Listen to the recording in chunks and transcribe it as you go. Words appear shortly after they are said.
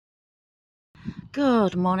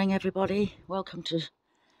Good morning, everybody. Welcome to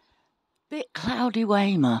bit cloudy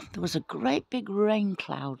Weymouth. There was a great big rain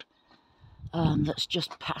cloud that's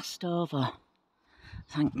just passed over.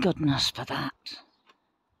 Thank goodness for that.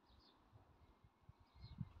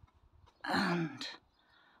 And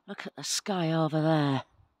look at the sky over there.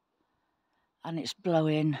 And it's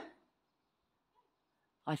blowing,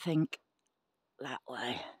 I think, that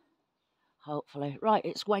way. Hopefully. Right,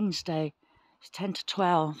 it's Wednesday. It's 10 to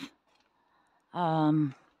 12.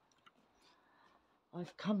 I've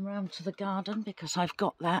come round to the garden because I've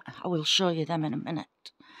got that. I will show you them in a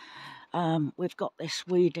minute. We've got this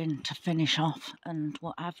weeding to finish off and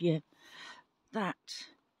what have you. That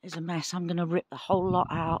is a mess. I'm going to rip the whole lot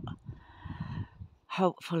out.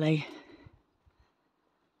 Hopefully,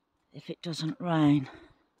 if it doesn't rain,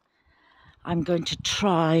 I'm going to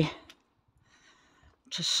try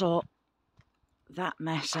to sort that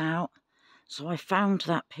mess out. So I found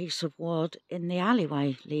that piece of wood in the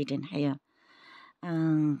alleyway leading here.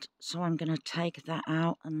 And so I'm going to take that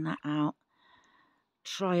out and that out.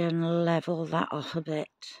 Try and level that off a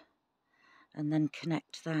bit. And then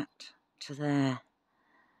connect that to there.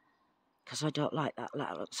 Because I don't like that.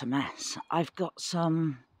 That looks a mess. I've got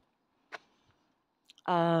some...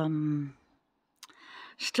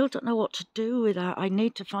 still don't know what to do with that. I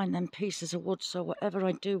need to find them pieces of wood, so whatever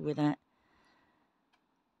I do with it,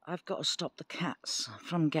 I've got to stop the cats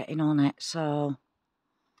from getting on it, so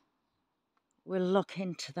we'll look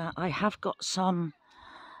into that. I have brought some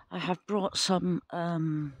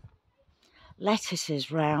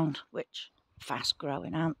lettuces round, which fast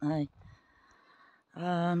growing, aren't they?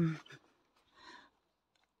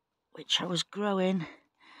 Which I was growing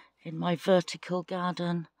in my vertical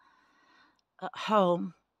garden at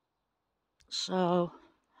home. So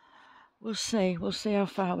we'll see how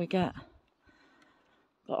far we get.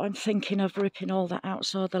 But I'm thinking of ripping all that out,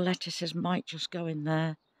 so the lettuces might just go in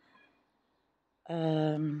there.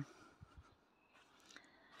 I've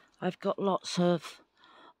got lots of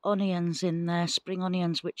onions in there, spring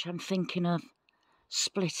onions, which I'm thinking of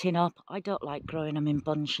splitting up. I don't like growing them in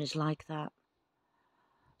bunches like that.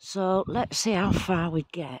 So let's see how far we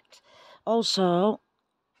get. Also,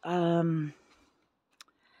 I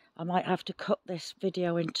might have to cut this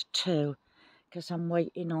video into two because I'm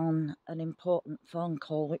waiting on an important phone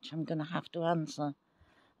call which I'm going to have to answer.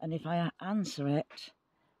 And if I answer it,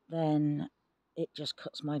 then it just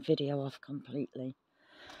cuts my video off completely.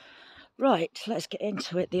 Right, let's get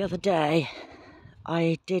into it. The other day,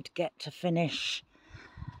 I did get to finish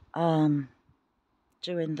doing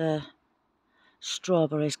the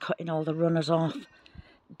strawberries, cutting all the runners off,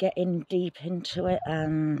 getting deep into it,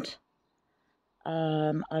 and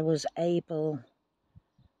I was able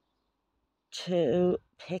to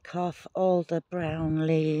pick off all the brown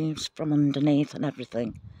leaves from underneath and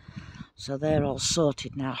everything. So they're all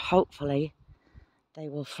sorted now. Hopefully they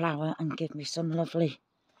will flower and give me some lovely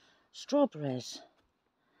strawberries.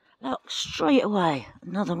 Look, straight away,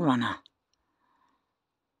 another runner.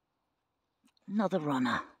 Another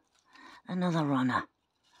runner. Another runner.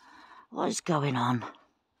 What is going on?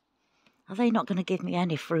 Are they not going to give me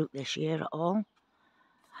any fruit this year at all?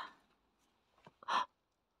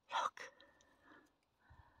 Look.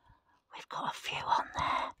 We've got a few on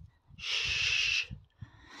there. Shh.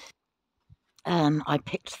 I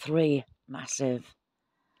picked 3 massive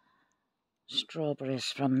strawberries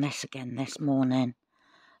from this again this morning.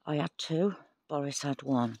 I had 2. Boris had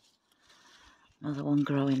 1. Another one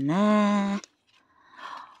growing there.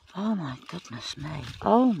 Oh my goodness me.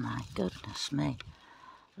 Oh my goodness me.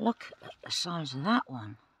 Look at the size of that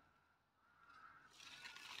one.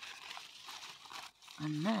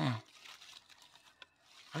 And there.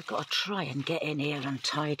 I've got to try and get in here and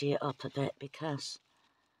tidy it up a bit because...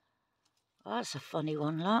 Oh, that's a funny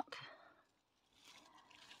one, look.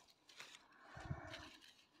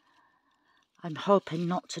 I'm hoping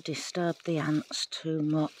not to disturb the ants too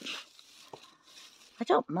much. I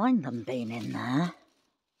don't mind them being in there.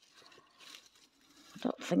 I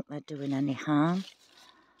don't think they're doing any harm.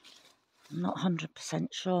 I'm not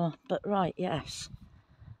 100% sure, but right, yes.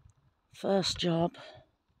 First job,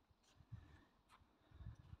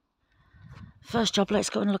 let's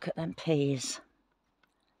go and look at them peas.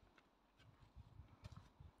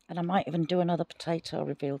 And I might even do another potato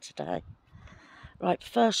reveal today. Right,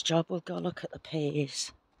 first job, we'll go look at the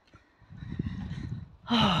peas.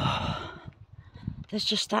 Oh, there's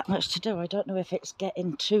just that much to do. I don't know if it's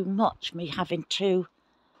getting too much, me having 2,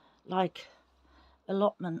 like,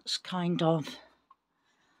 allotments, kind of.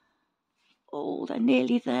 Oh, they're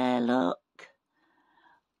nearly there, look.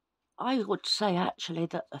 I would say, actually,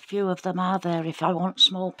 that a few of them are there if I want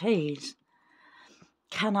small peas.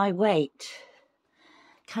 Can I wait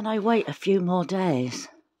Can I wait a few more days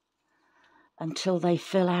until they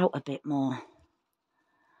fill out a bit more?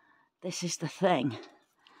 This is the thing.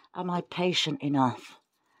 Am I patient enough?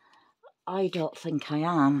 I don't think I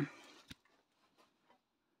am.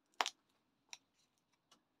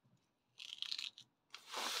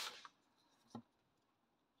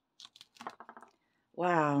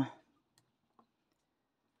 Wow.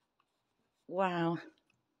 Wow.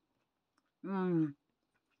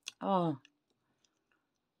 Oh.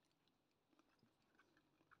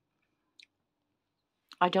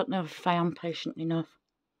 I don't know if I am patient enough.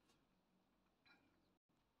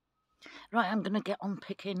 Right, I'm going to get on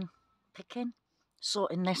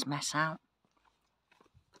sorting this mess out.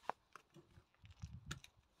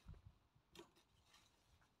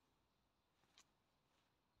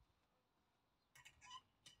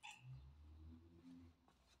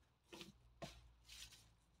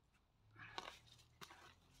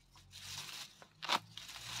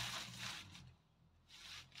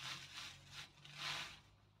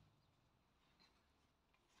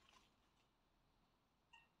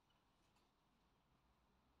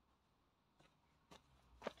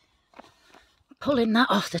 Pulling that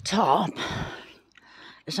off the top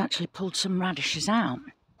has actually pulled some radishes out.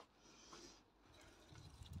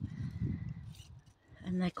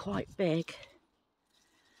 And they're quite big.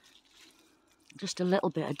 Just a little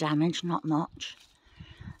bit of damage, not much.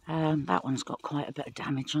 That one's got quite a bit of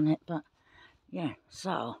damage on it, but yeah,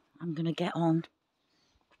 so I'm going to get on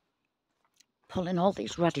pulling all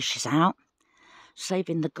these radishes out,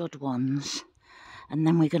 saving the good ones, and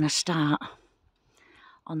then we're going to start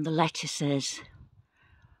on the lettuces.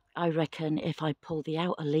 I reckon if I pull the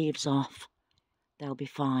outer leaves off, they'll be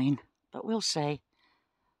fine, but we'll see.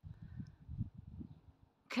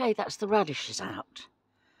 Okay, that's the radishes out.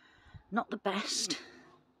 Not the best.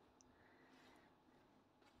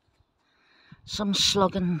 Some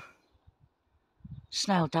slug and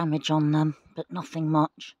snail damage on them, but nothing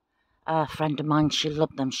much. A friend of mine, she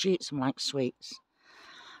loved them. She eats them like sweets.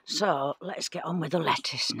 So let's get on with the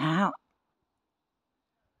lettuce now.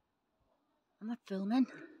 Am I filming?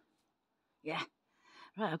 Yeah.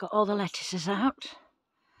 Right, I've got all the lettuces out.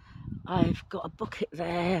 I've got a bucket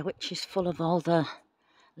there which is full of all the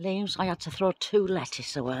leaves. I had to throw 2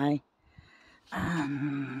 lettuce away.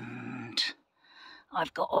 And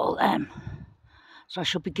I've got all them. So I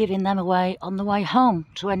shall be giving them away on the way home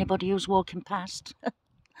to anybody who's walking past. Do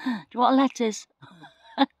you want a lettuce?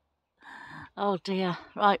 Oh dear.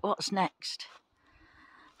 Right, what's next?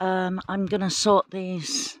 I'm going to sort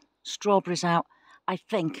these strawberries out. I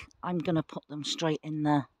think I'm going to put them straight in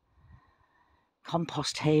the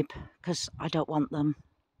compost heap because I don't want them.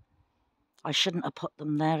 I shouldn't have put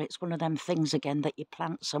them there. It's one of them things again that you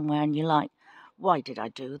plant somewhere and you're like, why did I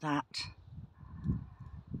do that?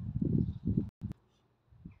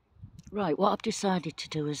 Right, what I've decided to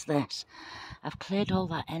do is this. I've cleared all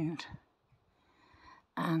that end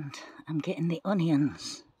and I'm getting the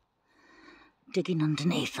onions, digging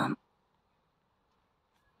underneath them.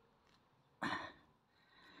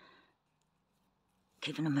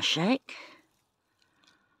 Giving them a shake.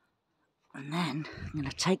 And then I'm going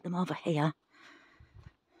to take them over here.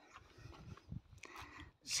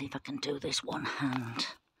 See if I can do this one hand.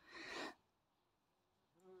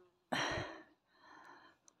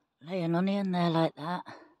 Lay an onion there like that.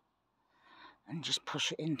 And just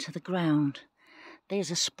push it into the ground. These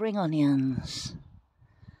are spring onions.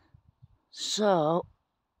 So,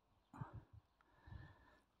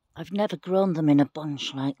 I've never grown them in a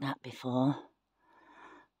bunch like that before.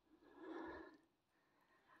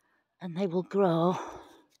 And they will grow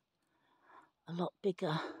a lot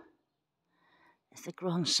bigger if they're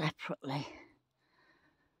grown separately.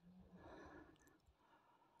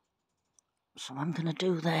 So I'm going to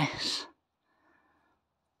do this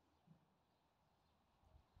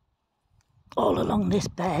all along this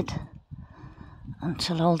bed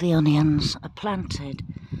until all the onions are planted.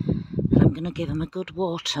 And I'm going to give them a good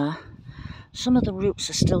water. Some of the roots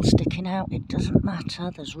are still sticking out. It doesn't matter.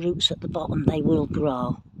 There's roots at the bottom. They will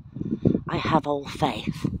grow. I have all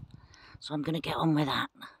faith. So I'm going to get on with that.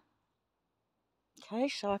 Okay,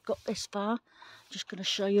 so I've got this far. Just going to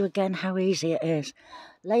show you again how easy it is.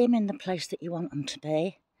 Lay them in the place that you want them to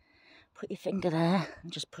be. Put your finger there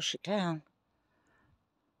and just push it down.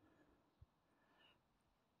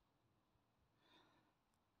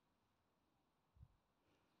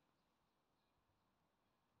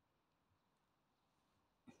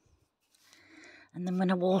 And then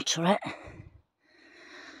when I water it,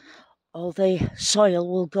 all the soil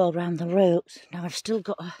will go around the roots. Now I've still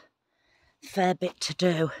got a fair bit to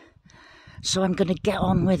do, so I'm going to get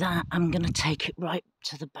on with that. I'm going to take it right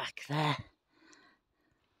to the back there.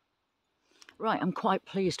 Right, I'm quite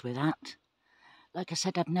pleased with that. Like I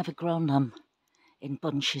said, I've never grown them in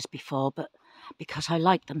bunches before, but because I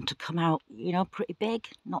like them to come out, you know, pretty big,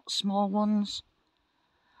 not small ones.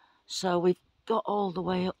 So we've got all the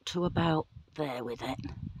way up to about there with it.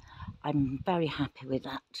 I'm very happy with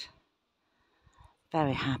that.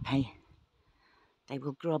 Very happy. They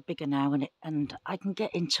will grow bigger now, and I can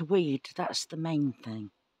get into weed. That's the main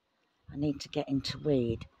thing. I need to get into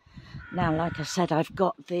weed. Now, like I said, I've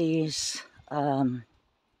got these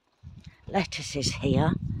lettuces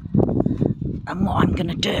here. And what I'm going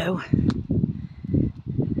to do,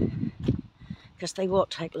 because they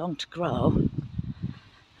won't take long to grow,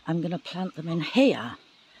 I'm going to plant them in here.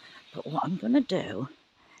 But what I'm going to do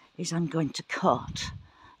is I'm going to cut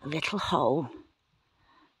a little hole.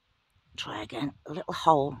 Try again. A little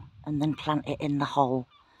hole, and then plant it in the hole.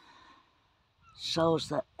 So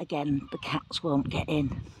that, again, the cats won't get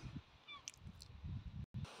in.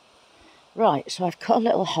 Right, so I've cut a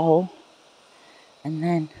little hole, and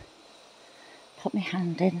then put my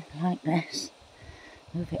hand in like this.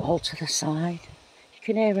 Move it all to the side. You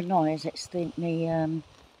can hear a noise, it's me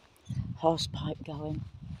horse pipe going.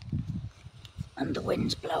 And the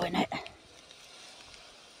wind's blowing it.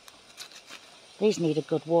 These need a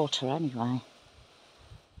good water anyway.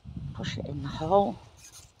 Push it in the hole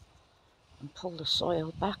and pull the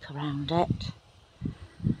soil back around it.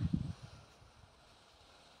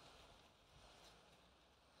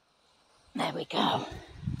 There we go.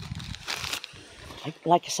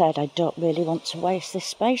 Like I said, I don't really want to waste this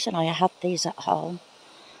space, and I have these at home,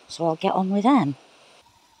 so I'll get on with them.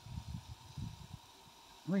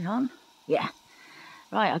 Are we on? Yeah.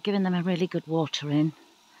 Right, I've given them a really good water in.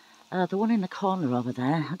 The one in the corner over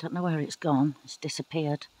there, I don't know where it's gone. It's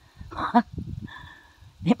disappeared.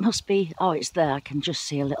 It must be... Oh, it's there. I can just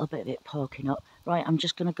see a little bit of it poking up. Right, I'm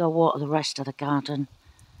just going to go water the rest of the garden.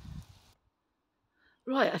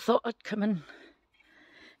 Right, I thought I'd come and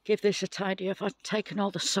give this a tidy up. I've taken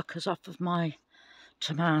all the suckers off of my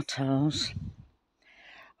tomatoes.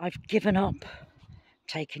 I've given up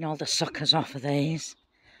taking all the suckers off of these.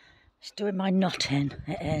 It's doing my nutting,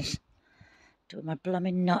 it is. Doing my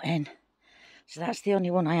blooming nutting. So that's the only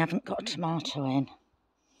one I haven't got a tomato in.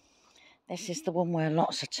 This is the one where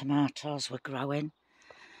lots of tomatoes were growing.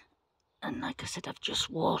 And like I said, I've just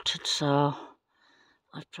watered, so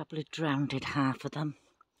I've probably drowned half of them.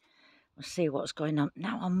 We'll see what's going on.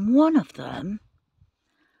 Now on one of them,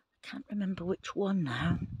 I can't remember which one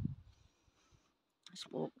now. Let's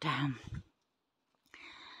walk down.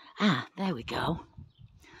 Ah, there we go.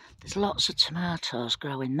 There's lots of tomatoes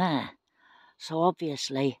growing there. So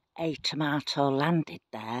obviously a tomato landed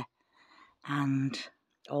there and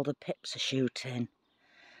all the pips are shooting.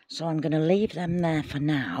 So I'm going to leave them there for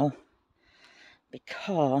now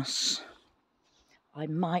because I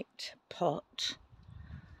might put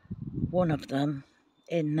one of them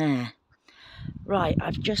in there. Right,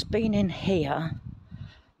 I've just been in here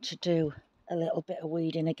to do a little bit of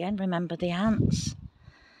weeding again. Remember the ants?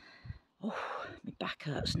 Oh, my back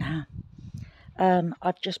hurts now.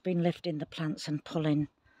 I've just been lifting the plants and pulling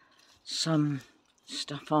some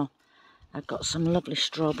stuff off. I've got some lovely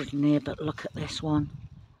strawberry in here, but look at this one.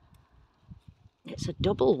 It's a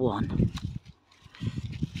double one.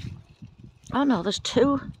 Oh no, there's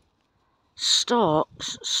two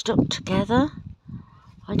stalks stuck together.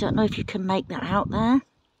 I don't know if you can make that out there.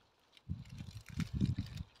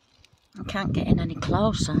 I can't get in any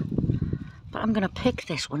closer. But I'm going to pick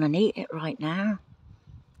this one and eat it right now.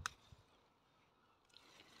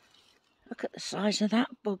 Look at the size of that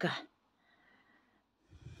bugger.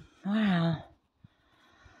 Wow.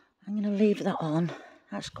 I'm going to leave that on.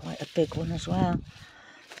 That's quite a big one as well.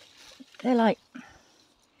 They're like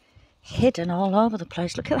hidden all over the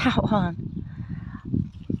place. Look at that one.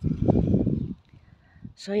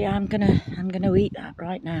 So yeah, I'm gonna eat that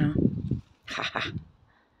right now. Haha.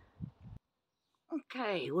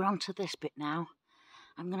 Okay, we're on to this bit now.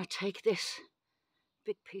 I'm gonna take this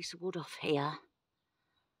big piece of wood off here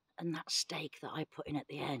and that stake that I put in at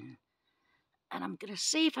the end. And I'm gonna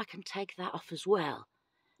see if I can take that off as well,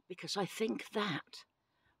 because I think that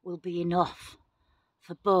will be enough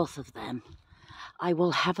for both of them. I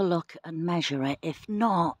will have a look and measure it. If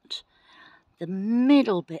not, the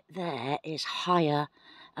middle bit there is higher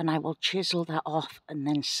and I will chisel that off and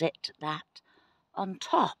then sit that on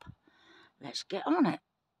top. Let's get on it.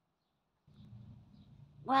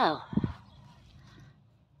 Well,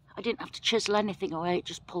 I didn't have to chisel anything away, it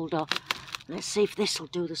just pulled off. Let's see if this will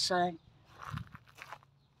do the same.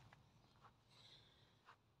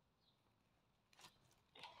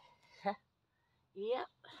 Yep.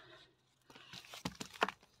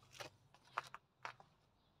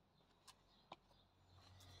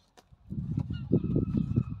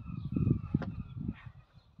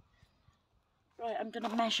 Right, I'm going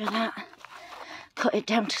to measure that, cut it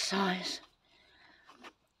down to size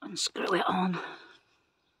and screw it on.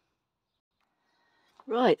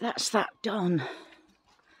 Right, that's that done.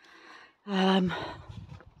 Oh,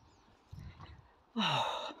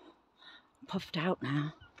 puffed out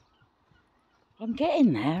now. I'm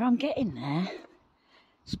getting there,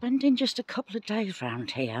 Spending just a couple of days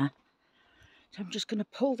round here. So I'm just going to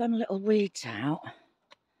pull them little weeds out.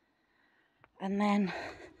 And then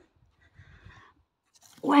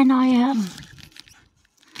when I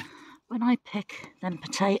pick them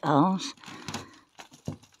potatoes,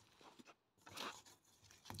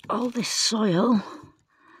 all this soil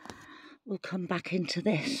will come back into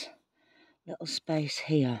this little space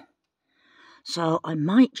here. So I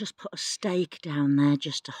might just put a stake down there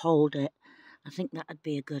just to hold it. I think that would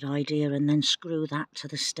be a good idea, and then screw that to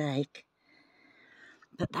the stake.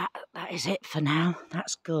 But that is it for now.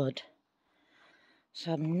 That's good.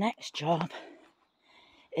 So the next job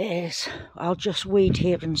is I'll just weed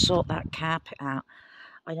here and sort that carpet out.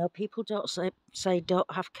 I know people don't say don't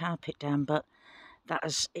have carpet down, but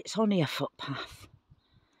it's only a footpath,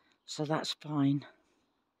 so that's fine.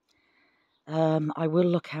 I will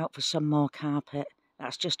look out for some more carpet.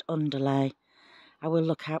 That's just underlay. I will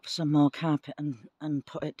look out for some more carpet and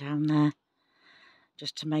put it down there,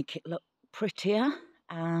 just to make it look prettier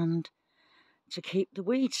and to keep the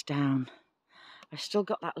weeds down. I've still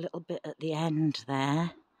got that little bit at the end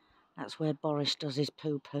there. That's where Boris does his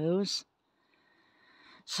poo-poos.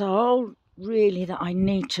 So all really that I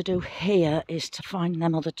need to do here is to find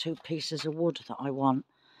them other 2 pieces of wood that I want.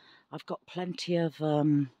 I've got plenty of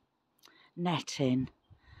netting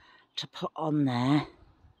to put on there.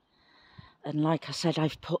 And like I said,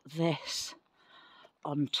 I've put this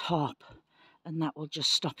on top, and that will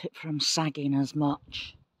just stop it from sagging as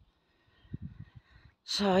much.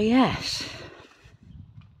 So yes,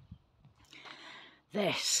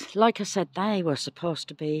 this, like I said, they were supposed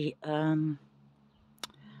to be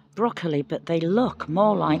broccoli, but they look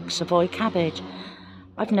more like Savoy cabbage.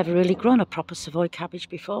 I've never really grown a proper Savoy cabbage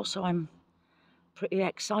before, so I'm pretty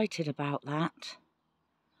excited about that.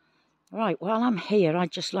 Right, while I'm here,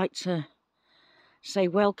 I'd just like to say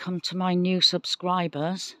welcome to my new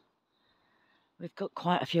subscribers. We've got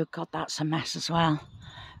quite a few. God, that's a mess as well.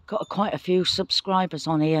 Got quite a few subscribers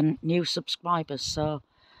on here, new subscribers, so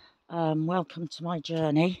welcome to my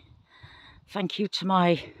journey. Thank you to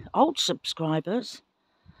my old subscribers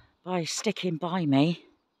by sticking by me.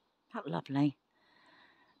 That's lovely.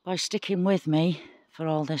 By sticking with me for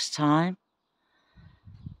all this time.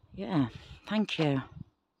 Yeah, thank you.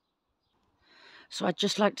 So I'd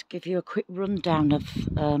just like to give you a quick rundown of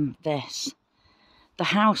this. The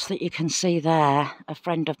house that you can see there, a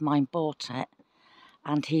friend of mine bought it,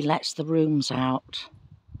 and he lets the rooms out,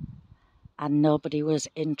 and nobody was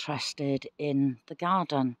interested in the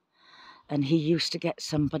garden, and he used to get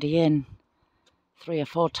somebody in 3 or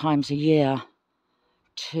 4 times a year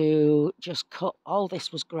to just cut. All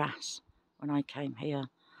this was grass when I came here.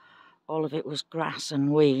 All of it was grass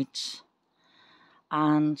and weeds.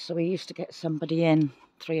 And so we used to get somebody in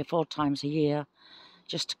 3 or 4 times a year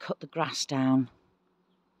just to cut the grass down.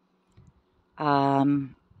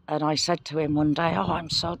 And I said to him one day, oh, I'm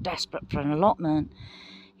so desperate for an allotment.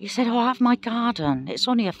 He said, oh, have my garden. It's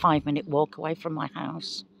only a 5-minute walk away from my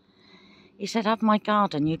house. He said, have my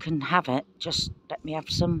garden, you can have it. Just let me have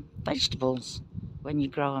some vegetables when you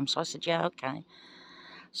grow them. So I said, yeah, okay.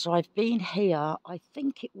 So I've been here, I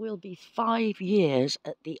think it will be 5 years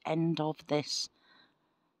at the end of this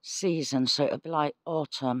season. So it'll be like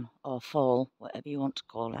autumn or fall, whatever you want to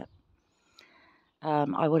call it.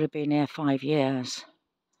 I would have been here 5 years.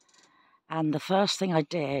 And the first thing I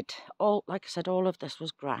did, like I said, all of this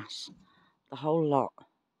was grass, the whole lot.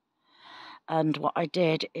 And what I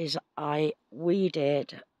did is I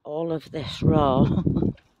weeded all of this row.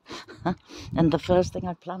 And the first thing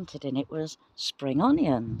I planted in it was spring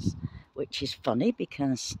onions, which is funny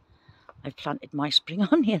because I've planted my spring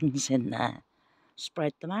onions in there,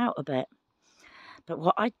 spread them out a bit. But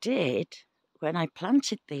what I did when I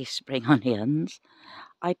planted these spring onions,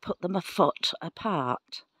 I put them a foot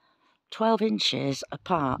apart, 12 inches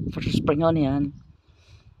apart for a spring onion.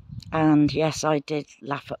 And yes, I did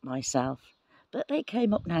laugh at myself, but they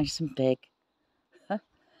came up nice and big.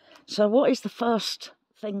 So what is the first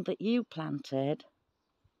thing that you planted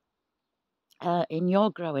in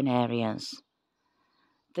your growing areas?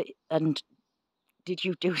 And did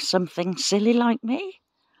you do something silly like me?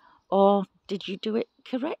 Or did you do it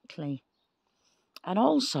correctly? And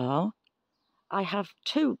also, I have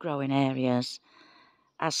 2 growing areas.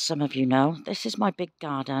 As some of you know, this is my big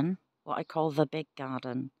garden, what I call the big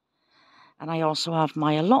garden. And I also have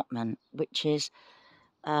my allotment, which is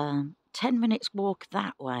 10 minutes walk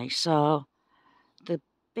that way. So the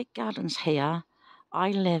big garden's here. I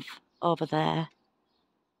live over there,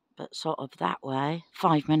 but sort of that way,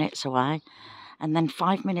 5 minutes away. And then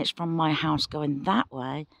 5 minutes from my house going that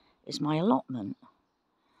way is my allotment.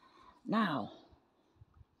 Now,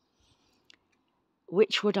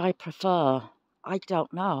 which would I prefer? I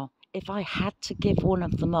don't know. If I had to give one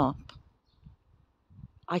of them up,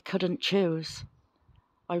 I couldn't choose.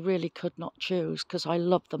 I really could not choose because I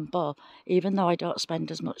love them both. Even though I don't spend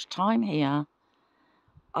as much time here,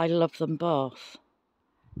 I love them both.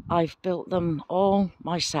 I've built them all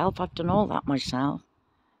myself. I've done all that myself.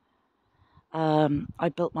 I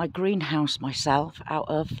built my greenhouse myself out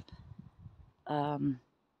of,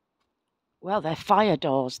 well, they're fire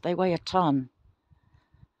doors. They weigh a ton.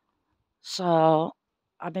 So,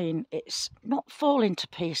 I mean, it's not falling to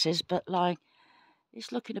pieces, but like,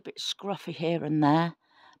 it's looking a bit scruffy here and there.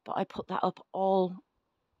 But I put that up all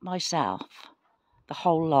myself, the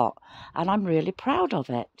whole lot, and I'm really proud of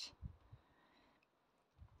it.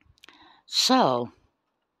 So,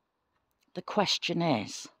 the question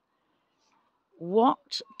is,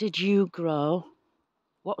 what did you grow?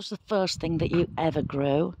 What was the first thing that you ever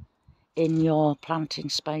grew in your planting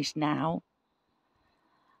space now?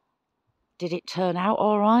 Did it turn out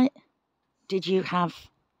all right? Did you have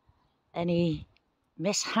any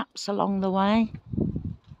mishaps along the way?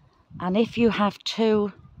 And if you have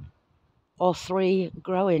 2 or 3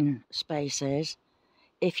 growing spaces,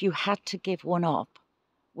 if you had to give one up,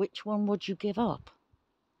 which one would you give up?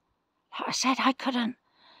 Like I said, I couldn't.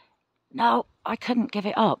 No, I couldn't give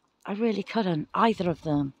it up. I really couldn't. Either of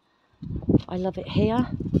them. I love it here,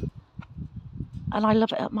 and I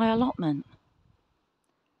love it at my allotment.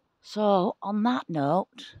 So, on that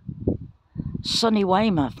note, sunny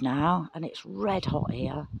Weymouth now, and it's red hot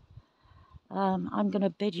here. I'm going to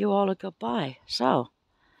bid you all a goodbye. So,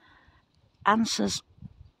 answers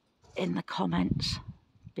in the comments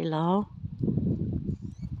below,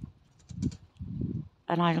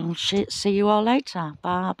 and I'll see you all later.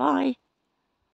 Bye bye.